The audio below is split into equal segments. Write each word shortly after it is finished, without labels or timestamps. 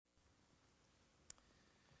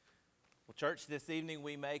Church, this evening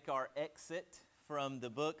we make our exit from the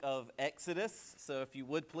book of Exodus. So if you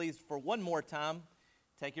would please, for one more time,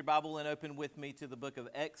 take your Bible and open with me to the book of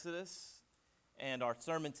Exodus. And our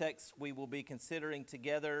sermon text we will be considering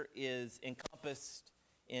together is encompassed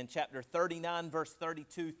in chapter 39, verse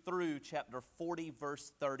 32 through chapter 40,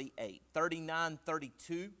 verse 38. 39,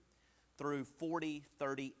 32 through 40,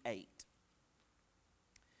 38.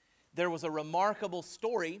 There was a remarkable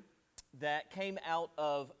story that came out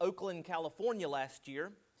of Oakland, California last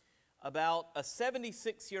year about a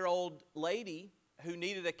 76-year-old lady who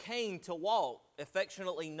needed a cane to walk,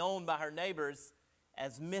 affectionately known by her neighbors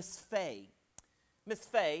as Miss Fay. Miss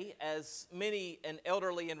Fay, as many and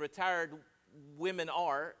elderly and retired women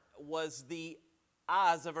are, was the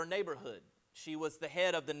eyes of her neighborhood. She was the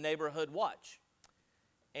head of the neighborhood watch.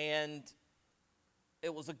 And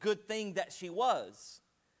it was a good thing that she was,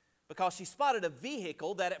 because she spotted a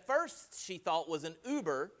vehicle that at first she thought was an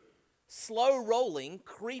Uber, slow rolling,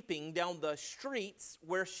 creeping down the streets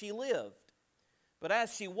where she lived. But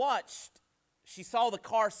as she watched, she saw the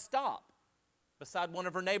car stop beside one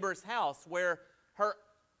of her neighbor's house where her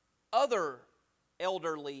other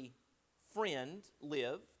elderly friend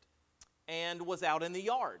lived and was out in the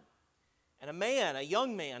yard. And a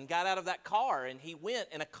young man, got out of that car and he went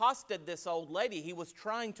and accosted this old lady. He was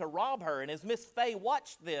trying to rob her. And as Miss Fay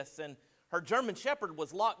watched this, and her German Shepherd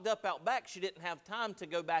was locked up out back, she didn't have time to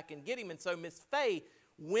go back and get him. And so Miss Fay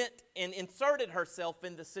went and inserted herself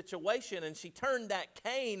in the situation, and she turned that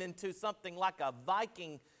cane into something like a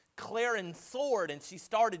Viking Clarin sword, and she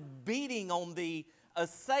started beating on the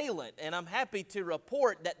assailant. And I'm happy to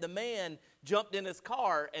report that the man jumped in his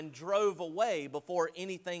car and drove away before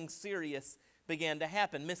anything serious began to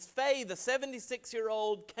happen. Miss Fay, the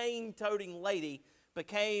 76-year-old cane-toting lady,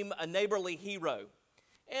 became a neighborly hero.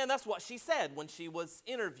 And that's what she said when she was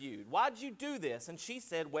interviewed. Why'd you do this? And she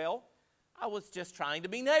said, well, I was just trying to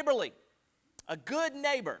be neighborly, a good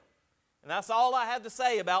neighbor. And that's all I had to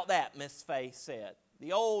say about that, Miss Fay said.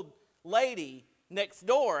 The old lady next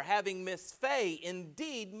door, having Miss Fay,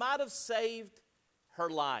 indeed might have saved her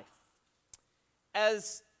life.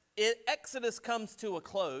 As Exodus comes to a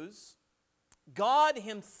close, God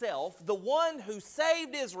himself, the one who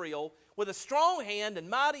saved Israel with a strong hand and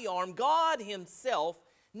mighty arm, God himself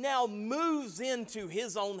now moves into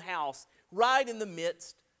his own house right in the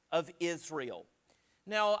midst of Israel.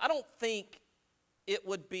 Now, I don't think it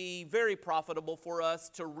would be very profitable for us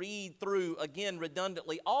to read through, again,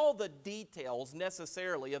 redundantly, all the details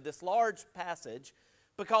necessarily of this large passage,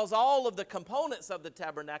 because all of the components of the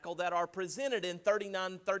tabernacle that are presented in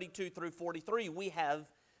 39, 32 through 43 we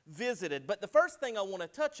have visited. But the first thing I want to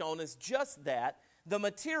touch on is just that, the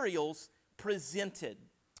materials presented.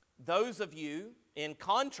 Those of you in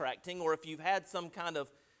contracting, or if you've had some kind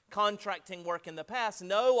of contracting work in the past,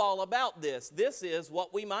 know all about this. This is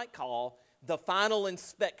what we might call the final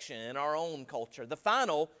inspection in our own culture, the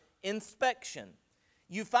final inspection.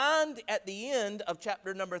 You find at the end of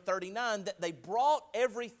chapter number 39 that they brought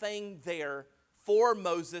everything there for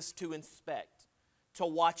Moses to inspect, to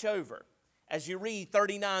watch over. As you read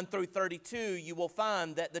 39 through 32, you will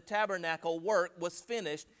find that the tabernacle work was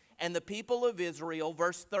finished, and the people of Israel,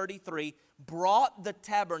 verse 33, brought the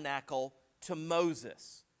tabernacle to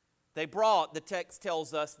Moses. They brought, the text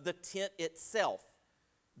tells us, the tent itself,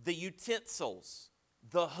 the utensils,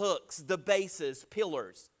 the hooks, the bases,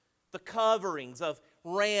 pillars, the coverings of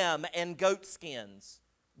ram and goat skins,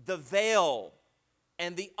 the veil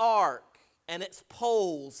and the ark and its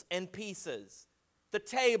poles and pieces, the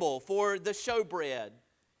table for the showbread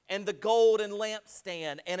and the golden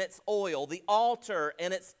lampstand and its oil, the altar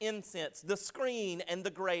and its incense, the screen and the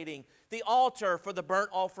grating, the altar for the burnt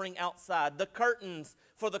offering outside, the curtains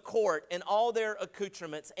for the court and all their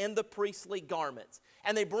accoutrements, and the priestly garments.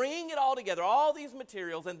 And they bring it all together, all these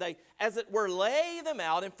materials, and they, as it were, lay them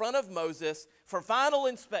out in front of Moses for final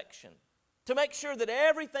inspection to make sure that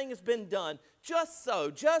everything has been done just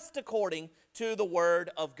so, just according to the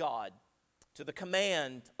word of God, to the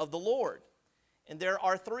command of the Lord. And there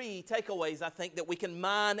are three takeaways, I think, that we can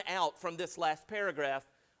mine out from this last paragraph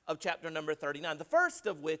of chapter number 39. The first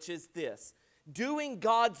of which is this: doing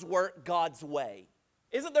God's work God's way.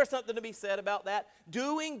 Isn't there something to be said about that?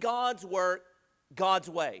 Doing God's work God's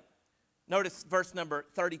way. Notice verse number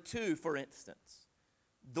 32, for instance.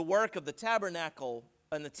 The work of the tabernacle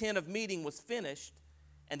and the tent of meeting was finished,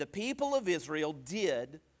 and the people of Israel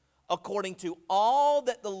did according to all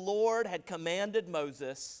that the Lord had commanded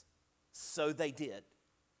Moses, so they did.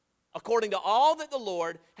 According to all that the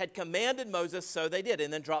Lord had commanded Moses, so they did.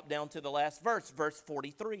 And then drop down to the last verse, verse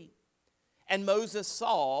 43. And Moses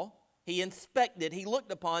saw He inspected, he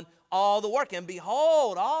looked upon all the work, and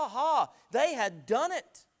behold, they had done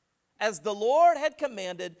it. As the Lord had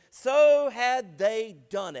commanded, so had they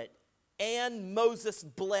done it. And Moses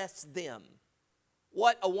blessed them.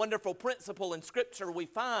 What a wonderful principle in Scripture we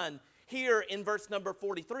find here in verse number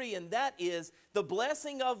 43, and that is the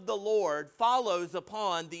blessing of the Lord follows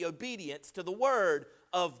upon the obedience to the word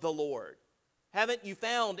of the Lord. Haven't you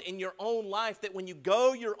found in your own life that when you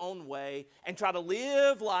go your own way and try to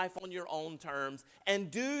live life on your own terms and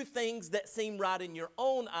do things that seem right in your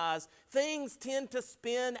own eyes, things tend to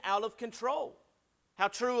spin out of control? How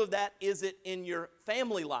true of that is it in your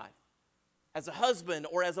family life? As a husband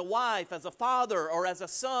or as a wife, as a father or as a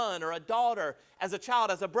son or a daughter, as a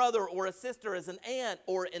child, as a brother or a sister, as an aunt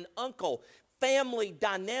or an uncle. Family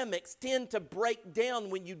dynamics tend to break down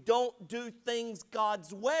when you don't do things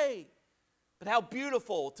God's way. But how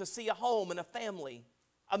beautiful to see a home and a family,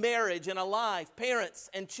 a marriage and a life, parents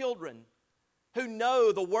and children who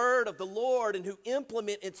know the word of the Lord and who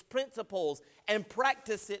implement its principles and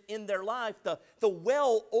practice it in their life. The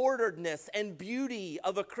well-orderedness and beauty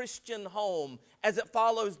of a Christian home as it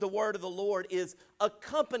follows the word of the Lord is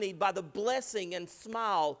accompanied by the blessing and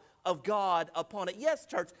smile of God upon it. Yes,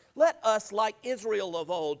 church, let us, like Israel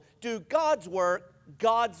of old, do God's work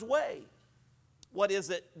God's way. What is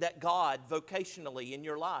it that God, vocationally in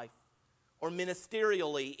your life, or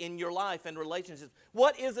ministerially in your life and relationships,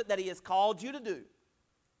 what is it that He has called you to do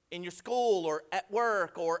in your school or at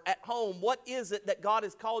work or at home? What is it that God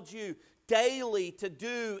has called you daily to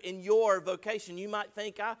do in your vocation? You might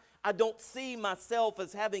think, I don't see myself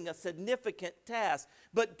as having a significant task,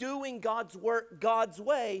 but doing God's work God's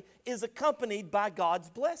way is accompanied by God's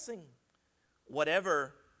blessing.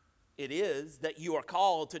 Whatever it is that you are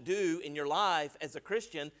called to do in your life as a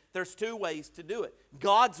Christian, there's two ways to do it: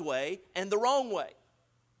 God's way and the wrong way.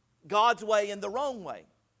 God's way and the wrong way.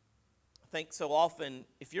 I think so often,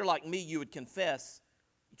 if you're like me, you would confess,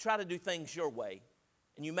 you try to do things your way,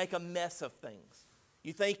 and you make a mess of things.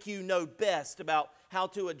 You think you know best about how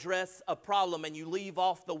to address a problem, and you leave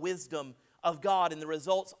off the wisdom of God, and the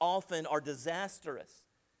results often are disastrous.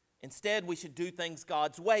 Instead, we should do things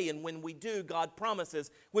God's way, and when we do, God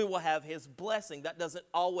promises we will have His blessing. That doesn't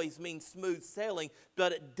always mean smooth sailing,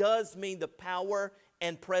 but it does mean the power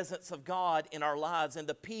and presence of God in our lives and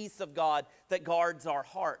the peace of God that guards our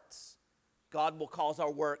hearts. God will cause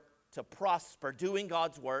our work to prosper, doing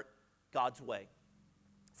God's work God's way.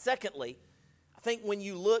 Secondly, I think when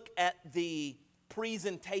you look at the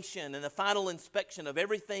presentation and the final inspection of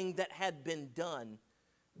everything that had been done,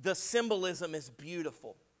 the symbolism is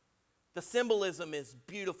beautiful. The symbolism is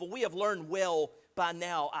beautiful. We have learned well by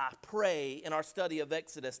now, I pray, in our study of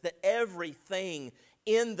Exodus, that everything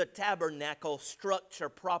in the tabernacle structure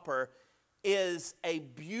proper is a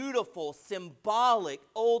beautiful, symbolic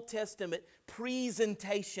Old Testament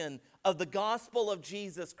presentation of the gospel of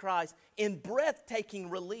Jesus Christ in breathtaking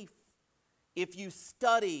relief. If you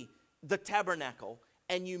study the tabernacle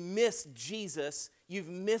and you miss Jesus, you've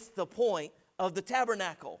missed the point of the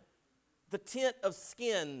tabernacle. The tent of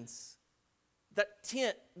skins, that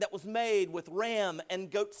tent that was made with ram and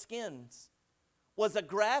goat skins, was a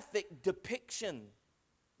graphic depiction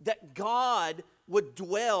that God would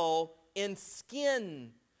dwell in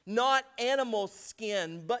skin, not animal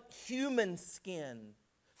skin, but human skin,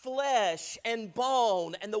 flesh and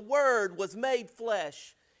bone. And the Word was made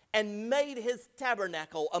flesh and made His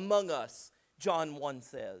tabernacle among us, John 1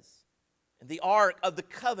 says. And the Ark of the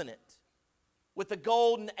Covenant, with the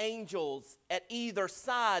golden angels at either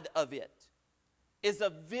side of it, is a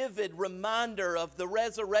vivid reminder of the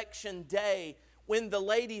resurrection day when the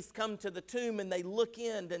ladies come to the tomb and they look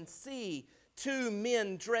in and see two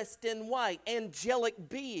men dressed in white, angelic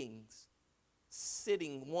beings,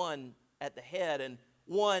 sitting one at the head and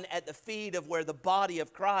one at the feet of where the body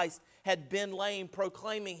of Christ had been laying,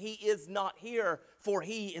 proclaiming, He is not here, for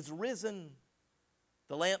He is risen.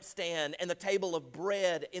 The lampstand and the table of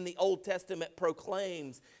bread in the Old Testament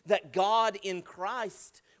proclaims that God in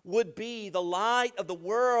Christ would be the light of the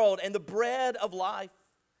world and the bread of life.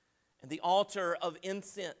 And the altar of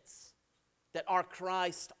incense, that our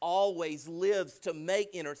Christ always lives to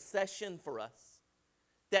make intercession for us,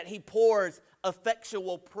 that He pours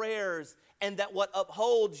effectual prayers, and that what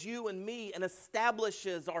upholds you and me and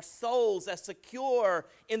establishes our souls as secure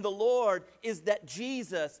in the Lord is that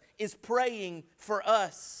Jesus is praying for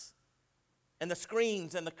us. And the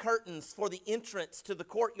screens and the curtains for the entrance to the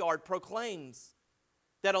courtyard proclaims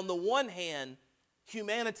that on the one hand,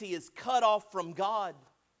 humanity is cut off from God,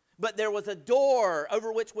 But there was a door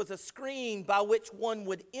over which was a screen by which one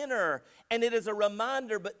would enter. And it is a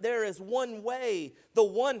reminder, but there is one way. The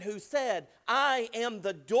one who said, I am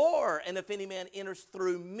the door, and if any man enters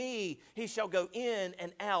through me, he shall go in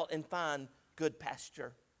and out and find good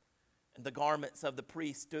pasture. And the garments of the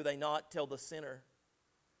priest, do they not tell the sinner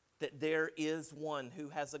that there is one who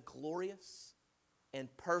has a glorious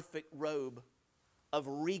and perfect robe of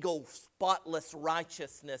regal, spotless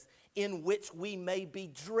righteousness, in which we may be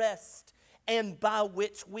dressed, and by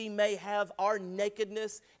which we may have our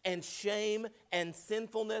nakedness and shame and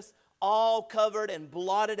sinfulness all covered and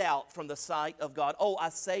blotted out from the sight of God. Oh, I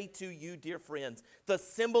say to you, dear friends, the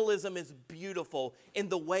symbolism is beautiful in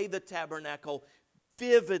the way the tabernacle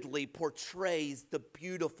vividly portrays the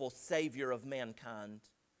beautiful Savior of mankind.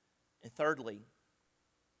 And thirdly,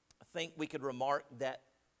 I think we could remark that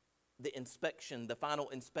the final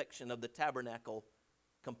inspection of the tabernacle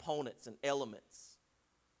components and elements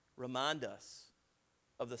remind us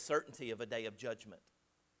of the certainty of a day of judgment.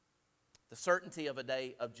 The certainty of a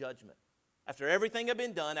day of judgment. After everything had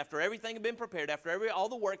been done, after everything had been prepared, after all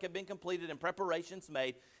the work had been completed and preparations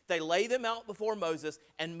made, they lay them out before Moses,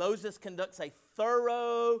 and Moses conducts a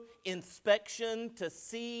thorough inspection to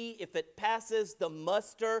see if it passes the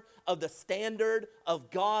muster of the standard of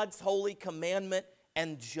God's holy commandment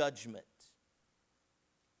and judgment.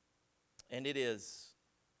 And it is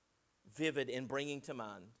vivid in bringing to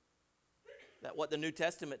mind that what the New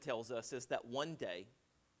Testament tells us is that one day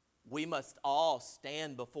we must all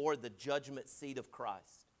stand before the judgment seat of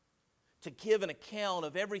Christ to give an account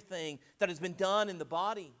of everything that has been done in the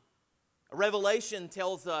body. Revelation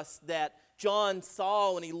tells us that John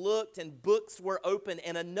saw and he looked, and books were open,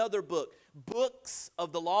 and another book, books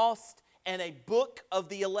of the lost and a book of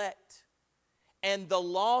the elect. And the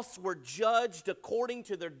lost were judged according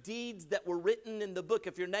to their deeds that were written in the book.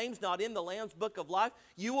 If your name's not in the Lamb's book of life,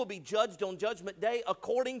 you will be judged on Judgment Day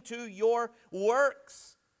according to your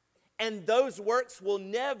works. And those works will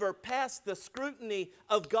never pass the scrutiny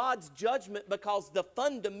of God's judgment, because the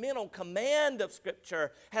fundamental command of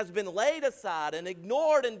Scripture has been laid aside and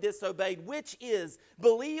ignored and disobeyed, which is,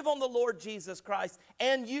 believe on the Lord Jesus Christ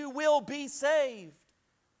and you will be saved.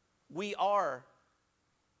 We are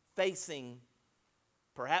facing,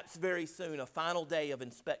 perhaps very soon, a final day of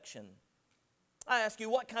inspection. I ask you,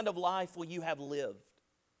 what kind of life will you have lived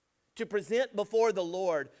to present before the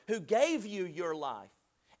Lord who gave you your life?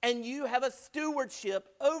 And you have a stewardship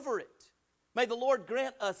over it. May the Lord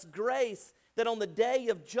grant us grace that on the day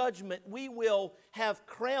of judgment we will have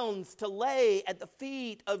crowns to lay at the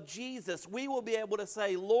feet of Jesus. We will be able to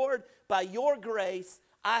say, Lord, by your grace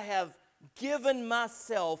I have given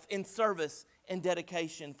myself in service and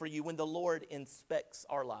dedication for you. When the Lord inspects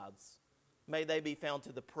our lives, may they be found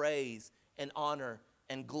to the praise and honor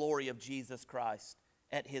and glory of Jesus Christ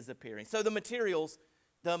at his appearing. So the materials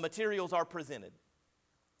are presented.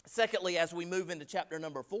 Secondly, as we move into chapter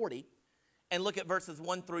number 40 and look at verses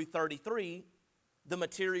 1 through 33, the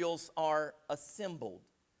materials are assembled.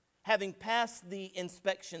 Having passed the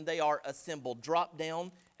inspection, they are assembled. Drop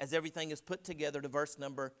down as everything is put together to verse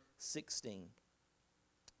number 16.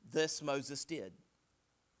 This Moses did.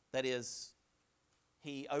 That is,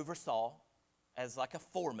 he oversaw, as like a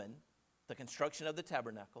foreman, the construction of the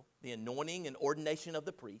tabernacle, the anointing and ordination of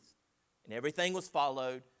the priest, and everything was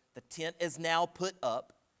followed. The tent is now put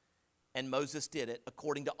up. And Moses did it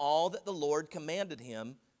according to all that the Lord commanded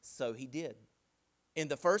him, so he did. In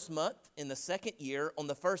the first month, in the second year, on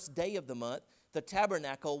the first day of the month, the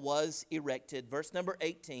tabernacle was erected. Verse number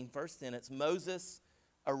 18, first sentence, Moses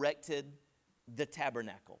erected the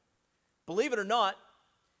tabernacle. Believe it or not,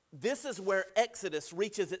 this is where Exodus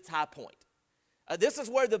reaches its high point. This is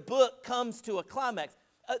where the book comes to a climax.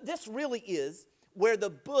 This really is where the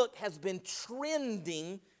book has been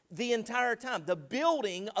trending the entire time. The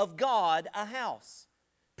building of God a house,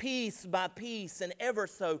 piece by piece and ever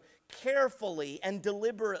so carefully and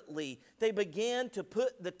deliberately, they began to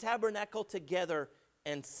put the tabernacle together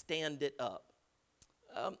and stand it up.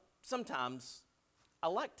 Sometimes I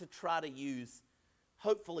like to try to use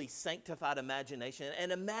hopefully sanctified imagination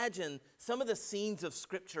and imagine some of the scenes of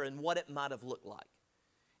Scripture and what it might have looked like.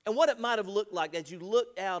 And what it might have looked like as you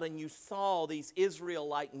looked out and you saw these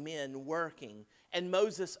Israelite men working and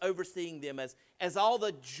Moses overseeing them as all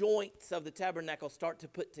the joints of the tabernacle start to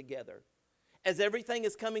put together. As everything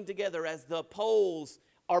is coming together, as the poles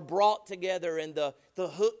are brought together and the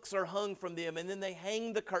hooks are hung from them, and then they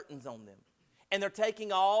hang the curtains on them. And they're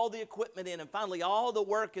taking all the equipment in, and finally all the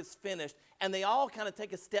work is finished. And they all kind of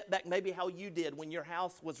take a step back, maybe how you did when your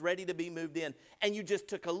house was ready to be moved in. And you just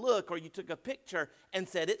took a look or you took a picture and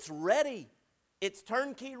said, it's ready. It's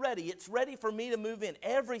turnkey ready. It's ready for me to move in.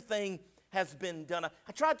 Everything has been done.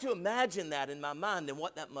 I tried to imagine that in my mind and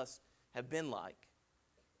what that must have been like.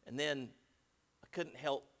 And then I couldn't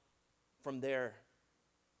help from there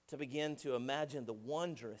to begin to imagine the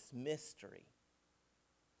wondrous mystery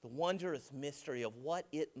of what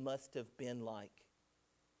it must have been like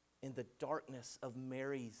in the darkness of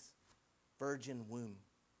Mary's virgin womb,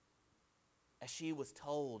 as she was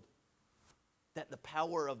told that the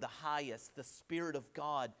power of the highest, the Spirit of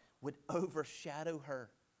God, would overshadow her,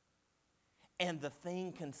 and the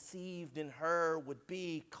thing conceived in her would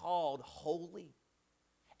be called holy.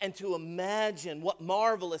 And to imagine what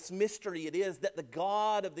marvelous mystery it is that the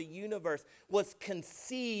God of the universe was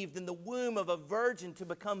conceived in the womb of a virgin to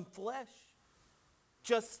become flesh,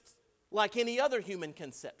 just like any other human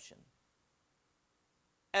conception.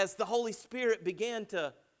 As the Holy Spirit began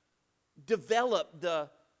to develop the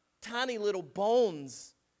tiny little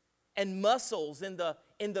bones and muscles in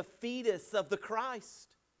the fetus of the Christ.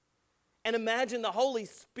 And imagine the Holy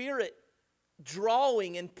Spirit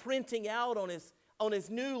drawing and printing out on his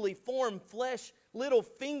newly formed flesh little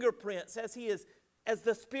fingerprints as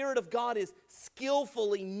the Spirit of God is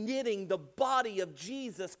skillfully knitting the body of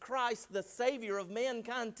Jesus Christ, the Savior of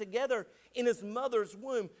mankind, together in his mother's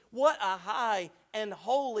womb. What a high and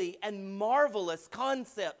holy and marvelous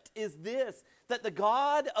concept is this, that the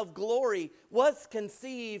God of glory was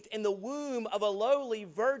conceived in the womb of a lowly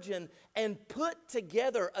virgin and put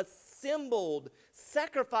together, assembled.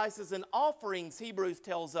 Sacrifices and offerings, Hebrews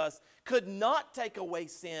tells us, could not take away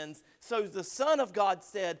sins. So the Son of God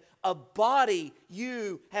said, "A body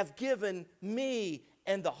you have given me."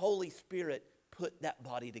 And the Holy Spirit put that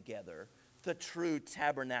body together, the true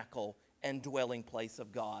tabernacle and dwelling place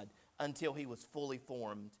of God, until he was fully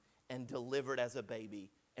formed and delivered as a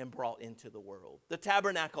baby and brought into the world. The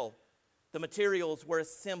tabernacle, the materials were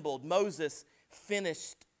assembled. Moses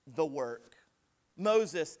finished the work.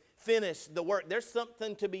 Moses finished the work. There's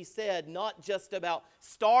something to be said, not just about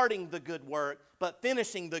starting the good work, but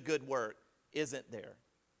finishing the good work, isn't there?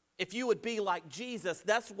 If you would be like Jesus,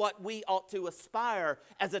 that's what we ought to aspire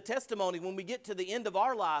as a testimony when we get to the end of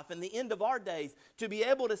our life and the end of our days, to be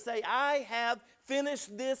able to say, I have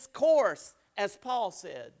finished this course, as Paul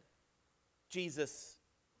said. Jesus,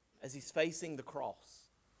 as he's facing the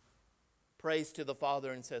cross, prays to the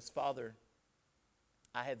Father and says, Father,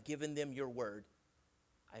 I have given them your word.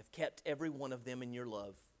 I have kept every one of them in your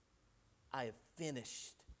love. I have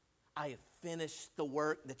finished the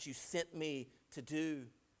work that you sent me to do.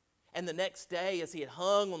 And the next day, as he had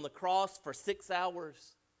hung on the cross for 6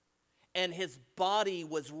 hours, and his body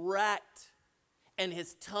was racked, and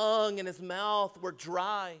his tongue and his mouth were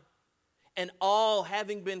dry, and all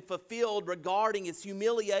having been fulfilled regarding his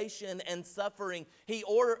humiliation and suffering, he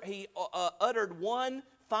uttered one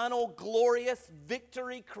final glorious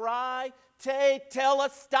victory cry,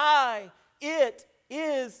 Tetelestai, it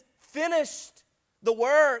is finished. The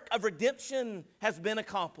work of redemption has been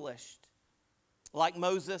accomplished. Like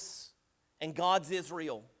Moses and God's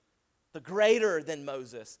Israel, the greater than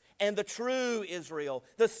Moses and the true Israel,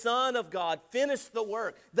 the Son of God, finished the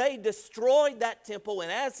work. They destroyed that temple,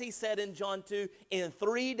 and as he said in John 2, in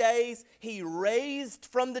 3 days he raised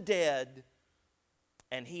from the dead,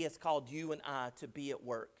 and he has called you and I to be at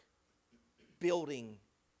work, building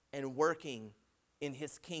and working in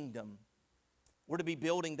his kingdom. We're to be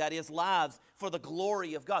building, that is, lives for the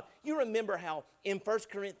glory of God. You remember how in 1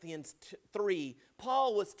 Corinthians 3,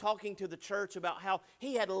 Paul was talking to the church about how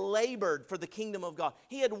he had labored for the kingdom of God.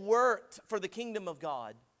 He had worked for the kingdom of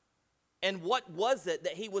God. And what was it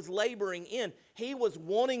that he was laboring in? He was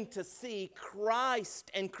wanting to see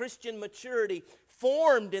Christ and Christian maturity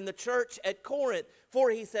formed in the church at Corinth. For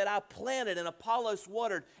he said, I planted and Apollos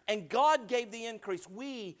watered, and God gave the increase.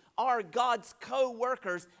 We are God's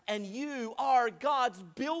co-workers, and you are God's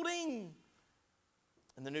building.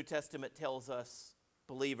 And the New Testament tells us,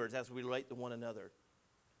 believers, as we relate to one another,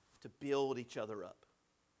 to build each other up.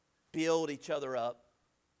 Build each other up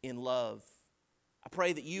in love. I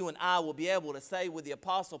pray that you and I will be able to say with the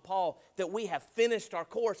Apostle Paul that we have finished our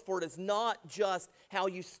course, for it is not just how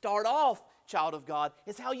you start off, child of God,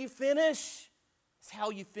 it's how you finish. It's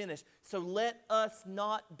how you finish. So let us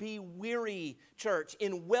not be weary, church,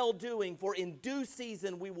 in well-doing, for in due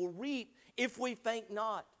season we will reap if we faint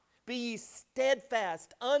not. Be ye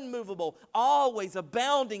steadfast, unmovable, always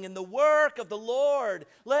abounding in the work of the Lord.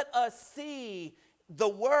 Let us see the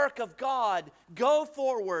work of God go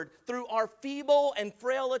forward through our feeble and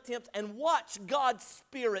frail attempts, and watch God's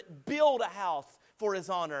Spirit build a house for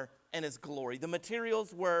his honor and his glory. The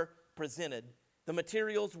materials were presented. The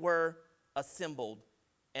materials were assembled.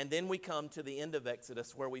 And then we come to the end of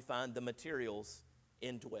Exodus where we find the materials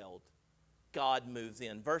indwelled. God moves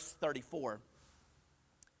in. Verse 34,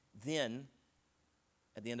 then,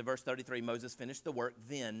 at the end of verse 33, Moses finished the work.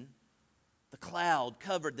 Then the cloud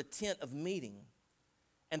covered the tent of meeting,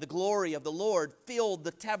 and the glory of the Lord filled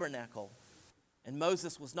the tabernacle. And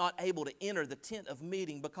Moses was not able to enter the tent of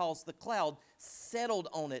meeting because the cloud settled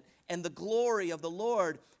on it, and the glory of the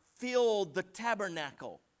Lord filled the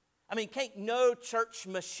tabernacle. I mean, can't no church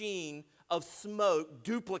machine of smoke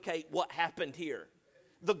duplicate what happened here?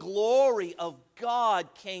 The glory of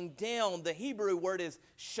God came down. The Hebrew word is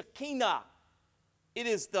Shekinah. It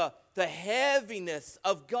is the heaviness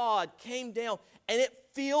of God came down, and it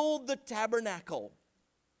filled the tabernacle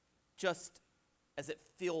just as it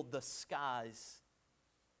filled the skies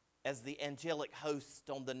as the angelic host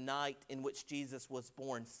on the night in which Jesus was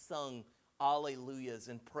born sung alleluias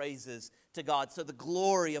and praises to God. So the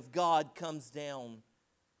glory of God comes down.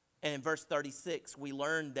 And in verse 36, we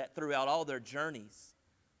learned that throughout all their journeys,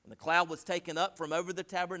 when the cloud was taken up from over the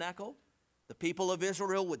tabernacle, the people of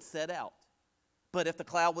Israel would set out. But if the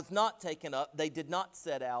cloud was not taken up, they did not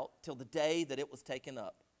set out till the day that it was taken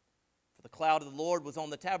up. For the cloud of the Lord was on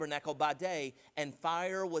the tabernacle by day, and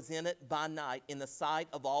fire was in it by night, in the sight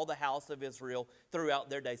of all the house of Israel throughout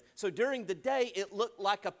their days. So during the day, it looked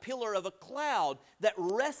like a pillar of a cloud that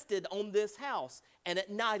rested on this house. And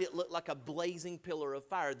at night, it looked like a blazing pillar of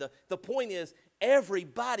fire. The point is,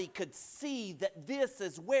 everybody could see that this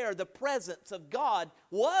is where the presence of God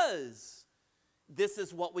was. This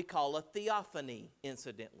is what we call a theophany,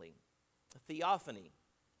 incidentally. A theophany.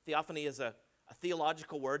 Theophany is a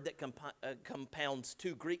theological word that compounds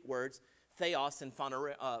two Greek words, theos and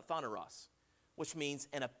phaneros, which means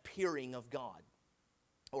an appearing of God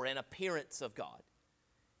or an appearance of God.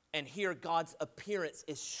 And here God's appearance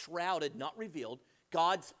is shrouded, not revealed.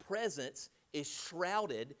 God's presence is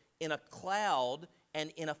shrouded in a cloud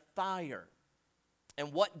and in a fire.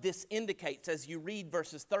 And what this indicates as you read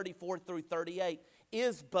verses 34 through 38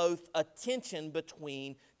 is both a tension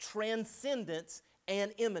between transcendence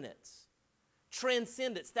and immanence.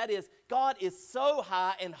 Transcendence, that is, God is so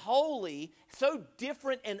high and holy, so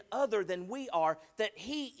different and other than we are, that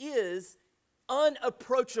He is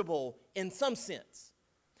unapproachable in some sense.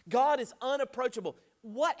 God is unapproachable.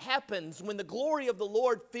 What happens when the glory of the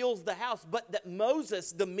Lord fills the house, but that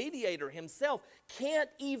Moses, the mediator himself, can't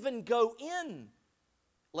even go in?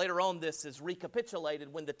 Later on, this is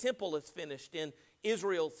recapitulated when the temple is finished in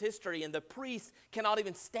Israel's history, and the priests cannot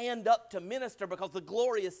even stand up to minister because the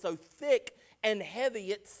glory is so thick and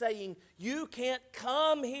heavy. It's saying, you can't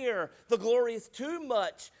come here. The glory is too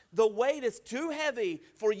much. The weight is too heavy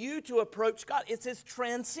for you to approach God. It's His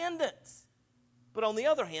transcendence. But on the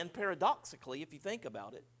other hand, paradoxically, if you think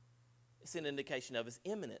about it, it's an indication of His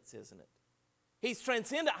immanence, isn't it? He's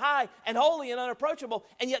transcendent, high, and holy, and unapproachable,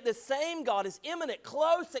 and yet the same God is immanent,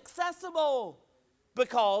 close, accessible,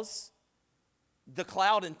 because the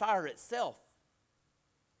cloud and fire itself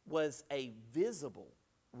was a visible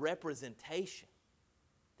representation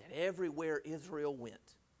that everywhere Israel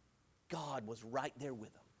went, God was right there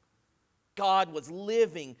with them. God was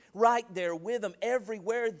living right there with them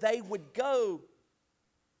everywhere they would go.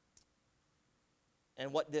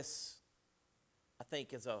 And what this, I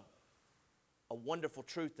think, is a wonderful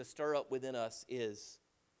truth to stir up within us is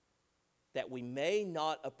that we may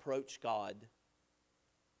not approach God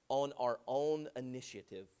on our own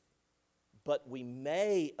initiative, but we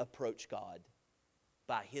may approach God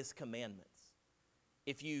by His commandments.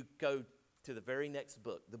 If you go to the very next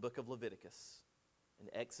book, the book of Leviticus, in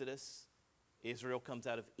Exodus, Israel comes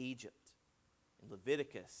out of Egypt. In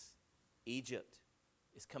Leviticus, Egypt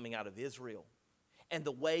is coming out of Israel. And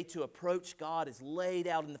the way to approach God is laid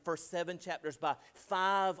out in the first 7 chapters by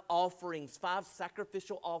 5 offerings, 5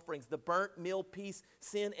 sacrificial offerings, the burnt, meal, peace,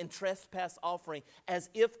 sin, and trespass offering, as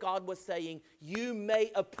if God was saying, you may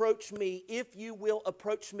approach me if you will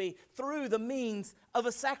approach me through the means of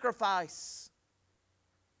a sacrifice.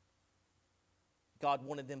 God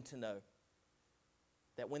wanted them to know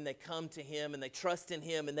that when they come to Him and they trust in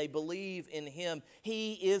Him and they believe in Him,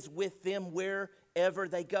 He is with them wherever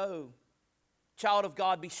they go. Child of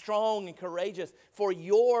God, be strong and courageous, for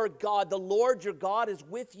your God, the Lord your God, is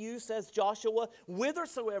with you, says Joshua,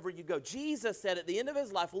 whithersoever you go. Jesus said at the end of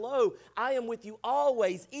His life, lo, I am with you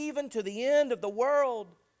always, even to the end of the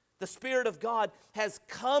world. The Spirit of God has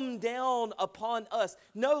come down upon us,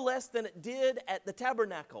 no less than it did at the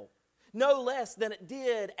tabernacle, no less than it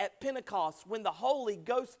did at Pentecost when the Holy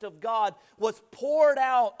Ghost of God was poured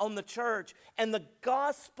out on the church and the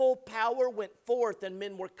gospel power went forth and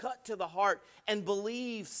men were cut to the heart and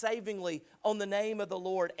believed savingly on the name of the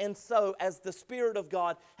Lord. And so as the Spirit of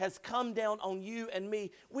God has come down on you and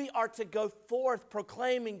me, we are to go forth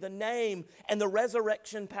proclaiming the name and the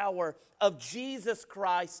resurrection power of Jesus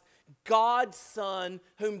Christ, God's Son,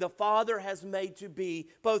 whom the Father has made to be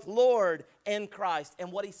both Lord and Christ.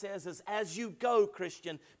 And what he says is, as you go,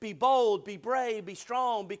 Christian, be bold, be brave, be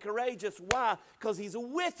strong, be courageous. Why? Because he's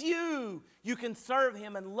with you. You can serve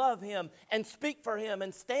him and love him and speak for him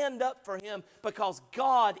and stand up for him because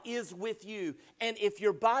God is with you. And if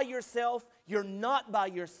you're by yourself, you're not by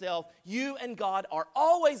yourself. You and God are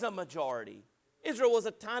always a majority. Israel was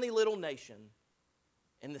a tiny little nation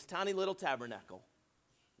in this tiny little tabernacle.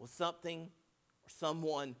 Was something or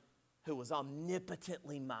someone who was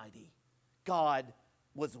omnipotently mighty. God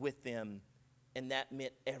was with them, and that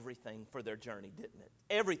meant everything for their journey, didn't it?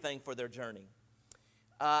 Everything for their journey.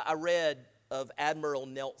 I read of Admiral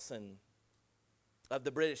Nelson of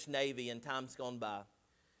the British Navy in times gone by.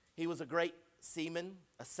 He was a great seaman,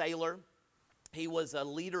 a sailor. He was a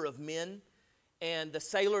leader of men, and the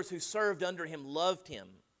sailors who served under him,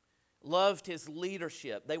 loved his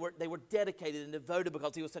leadership. They were dedicated and devoted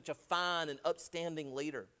because he was such a fine and upstanding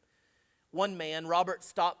leader. One man, Robert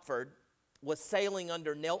Stopford, was sailing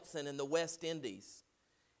under Nelson in the West Indies.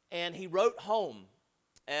 And he wrote home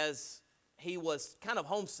as he was kind of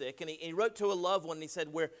homesick. And he wrote to a loved one and he said,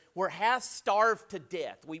 we're half starved to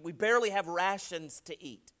death. We barely have rations to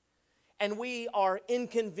eat. And we are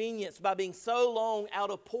inconvenienced by being so long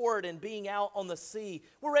out of port and being out on the sea.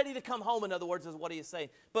 We're ready to come home, in other words, is what he is saying.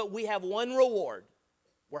 But we have one reward.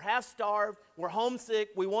 We're half starved, we're homesick,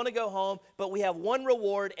 we want to go home, but we have one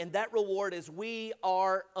reward, and that reward is we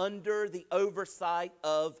are under the oversight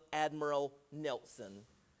of Admiral Nelson.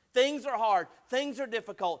 Things are hard, things are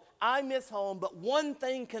difficult. I miss home, but one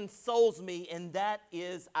thing consoles me, and that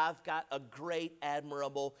is I've got a great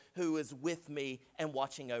admiral who is with me and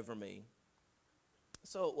watching over me.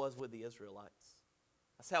 So it was with the Israelites.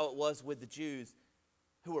 That's how it was with the Jews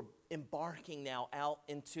who were embarking now out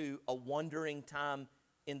into a wandering time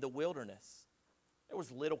in the wilderness. There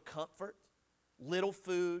was little comfort, little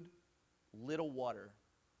food, little water.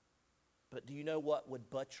 But do you know what would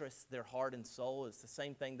buttress their heart and soul? It's the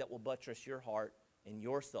same thing that will buttress your heart and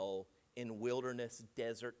your soul in wilderness,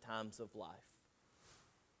 desert times of life.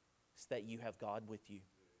 It's that you have God with you.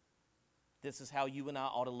 This is how you and I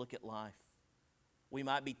ought to look at life. We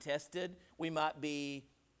might be tested. We might be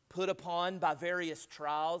put upon by various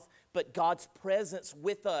trials, but God's presence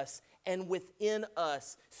with us and within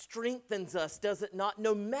us strengthens us, does it not?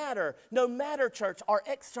 No matter, church, our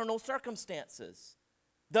external circumstances.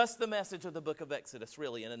 Thus the message of the book of Exodus,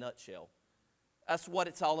 really, in a nutshell. That's what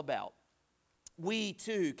it's all about. We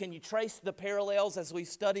too, can you trace the parallels as we've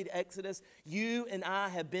studied Exodus? You and I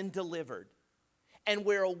have been delivered, and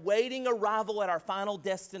we're awaiting arrival at our final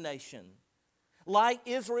destination. Like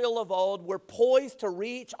Israel of old, we're poised to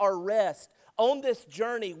reach our rest. On this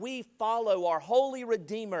journey, we follow our holy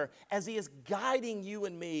Redeemer as he is guiding you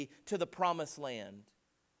and me to the promised land.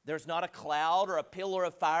 There's not a cloud or a pillar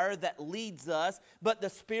of fire that leads us, but the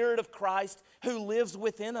Spirit of Christ who lives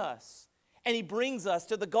within us. And he brings us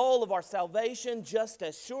to the goal of our salvation just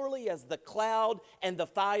as surely as the cloud and the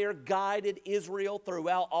fire guided Israel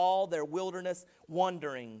throughout all their wilderness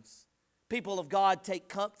wanderings. People of God, take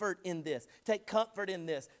comfort in this. Take comfort in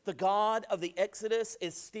this. The God of the Exodus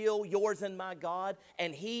is still yours and my God,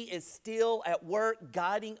 and he is still at work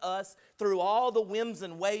guiding us through all the whims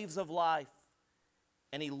and waves of life.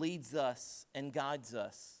 And he leads us and guides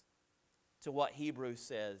us to what Hebrews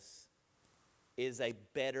says is a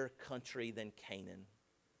better country than Canaan,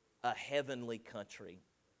 a heavenly country.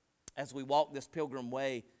 As we walk this pilgrim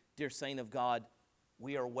way, dear saint of God,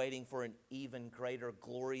 we are waiting for an even greater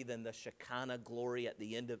glory than the Shekinah glory at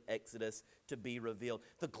the end of Exodus to be revealed.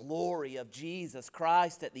 The glory of Jesus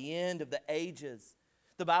Christ at the end of the ages.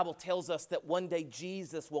 The Bible tells us that one day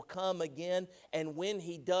Jesus will come again, and when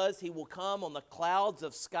he does, he will come on the clouds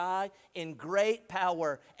of sky in great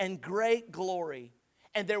power and great glory.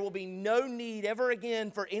 And there will be no need ever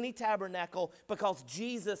again for any tabernacle because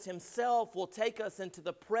Jesus himself will take us into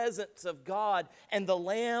the presence of God, and the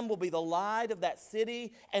Lamb will be the light of that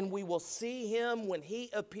city, and we will see him when he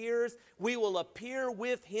appears. We will appear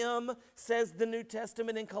with him, says the New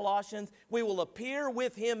Testament in Colossians. We will appear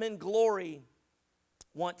with him in glory.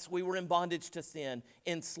 Once we were in bondage to sin,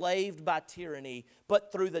 enslaved by tyranny,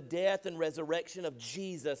 but through the death and resurrection of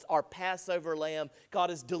Jesus, our Passover lamb, God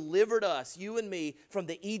has delivered us, you and me, from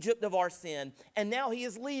the Egypt of our sin. And now he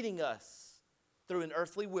is leading us through an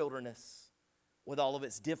earthly wilderness with all of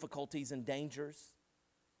its difficulties and dangers.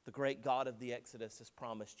 The great God of the Exodus has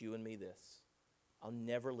promised you and me this: I'll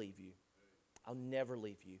never leave you. I'll never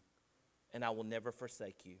leave you, and I will never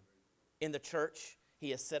forsake you. In the church, he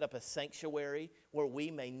has set up a sanctuary where we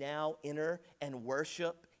may now enter and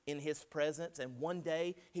worship in his presence. And one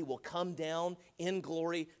day he will come down in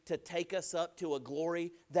glory to take us up to a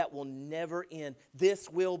glory that will never end. This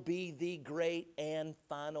will be the great and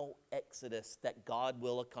final exodus that God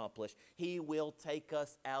will accomplish. He will take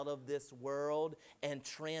us out of this world and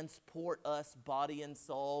transport us, body and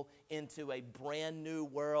soul, into a brand new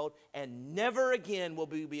world. And never again will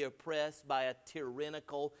we be oppressed by a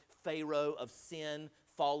tyrannical Pharaoh of sin,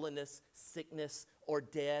 fallenness, sickness, or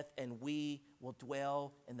death, and we will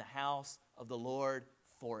dwell in the house of the Lord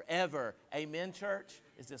forever. Amen, church?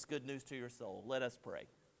 Is this good news to your soul? Let us pray.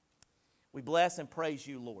 We bless and praise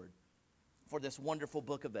you, Lord, for this wonderful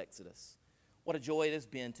book of Exodus. What a joy it has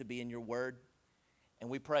been to be in your word.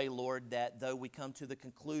 And we pray, Lord, that though we come to the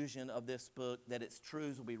conclusion of this book, that its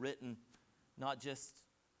truths will be written not just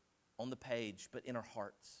on the page, but in our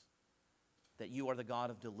hearts. That you are the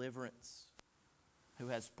God of deliverance, who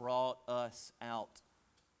has brought us out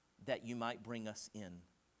that you might bring us in,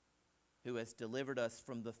 who has delivered us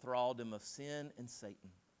from the thraldom of sin and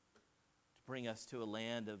Satan, to bring us to a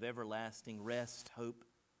land of everlasting rest, hope,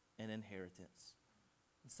 and inheritance.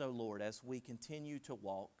 And so, Lord, as we continue to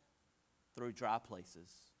walk through dry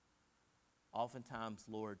places, oftentimes,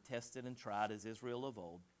 Lord, tested and tried as Israel of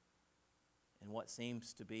old, in what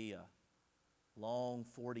seems to be a long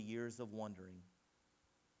 40 years of wandering,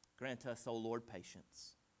 grant us, O Lord,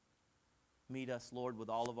 patience. Meet us, Lord, with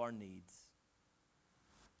all of our needs.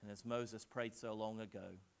 And as Moses prayed so long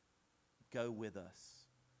ago, go with us,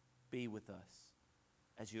 be with us,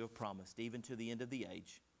 as you have promised, even to the end of the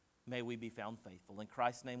age. May we be found faithful. In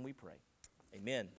Christ's name we pray. Amen.